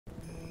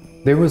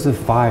There was a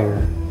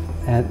fire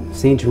at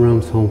St.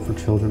 Jerome's Home for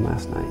Children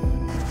last night.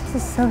 This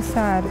is so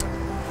sad.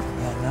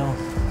 Yeah, no.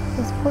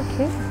 Those poor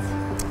kids.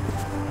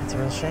 It's a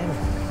real shame.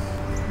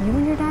 You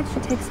and your dad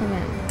should take some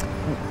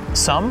in.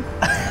 Some?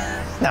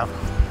 No.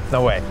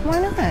 No way.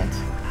 Why not?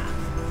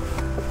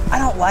 I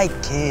don't like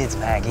kids,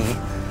 Maggie.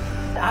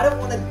 I don't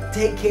want to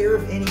take care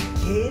of any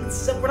kids.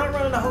 So we're not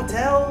running a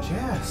hotel.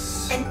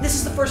 Yes. And this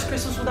is the first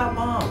Christmas without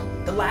Mom.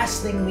 The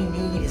last thing we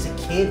need is a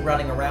kid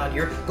running around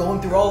here, going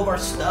through all of our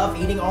stuff,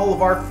 eating all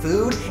of our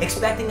food,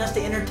 expecting us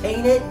to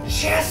entertain it.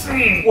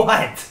 Jesse!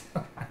 What?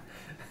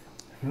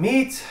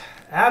 Meet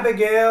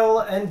Abigail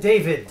and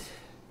David.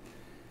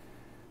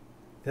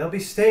 They'll be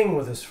staying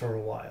with us for a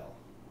while.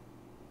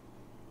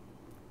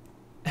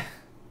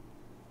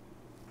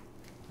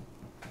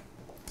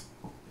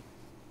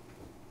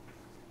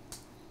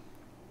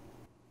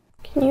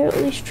 Can you at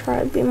least try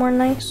to be more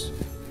nice?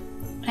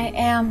 I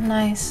am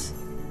nice.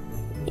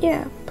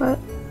 Yeah, but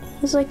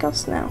he's like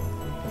us now.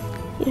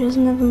 He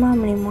doesn't have a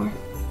mom anymore.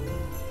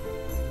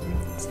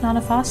 It's not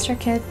a foster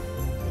kid.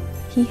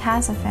 He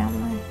has a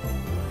family.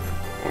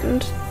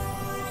 And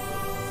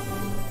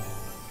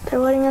they're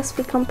letting us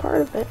become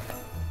part of it.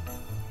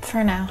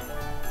 For now.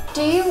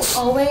 Do you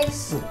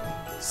always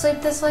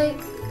sleep this late?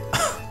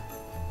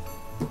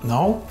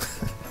 No.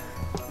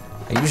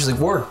 I usually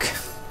work.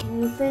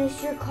 Can you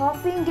finish your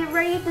coffee and get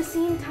ready at the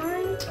same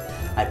time?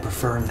 I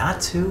prefer not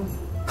to.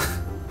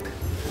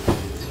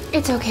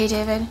 It's okay,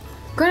 David.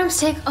 Grown-ups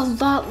take a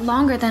lot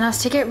longer than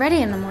us to get ready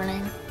in the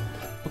morning.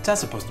 What's that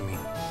supposed to mean?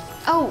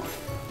 Oh,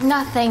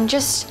 nothing.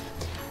 Just,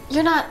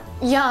 you're not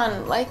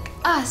young like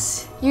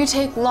us. You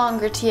take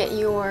longer to get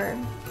your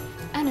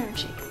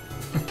energy.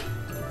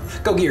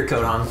 Go get your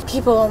coat on.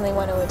 People only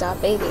want to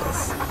adopt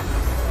babies.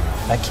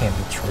 That can't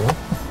be true.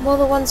 Well,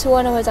 the ones who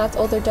want to adopt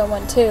older don't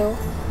want to.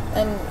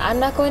 And I'm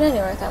not going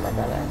anywhere without my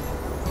brother.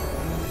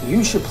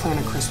 You should plan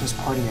a Christmas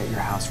party at your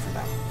house for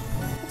them.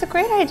 It's a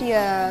great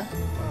idea.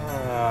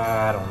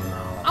 I don't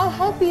know. I'll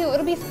help you.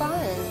 It'll be fun.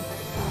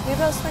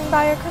 Maybe I'll swing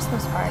by your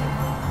Christmas party.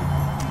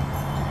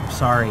 I'm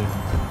sorry.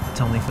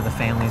 It's only for the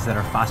families that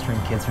are fostering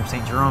kids from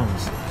St.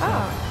 Jerome's. So.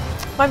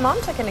 Oh. My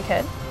mom took in a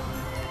kid.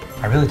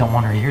 I really don't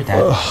want her here,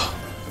 Dad. Ugh.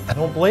 I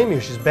don't blame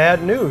you. She's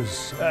bad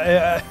news.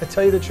 I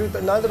tell you the truth,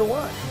 but neither do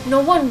I. No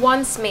one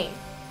wants me.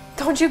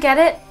 Don't you get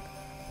it?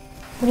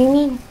 What do you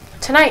mean?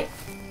 Tonight.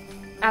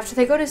 After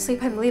they go to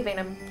sleep, I'm leaving.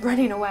 I'm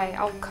running away.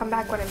 I'll come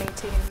back when I'm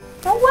 18.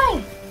 No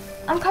way!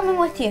 I'm coming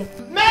with you.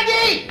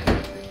 Maggie!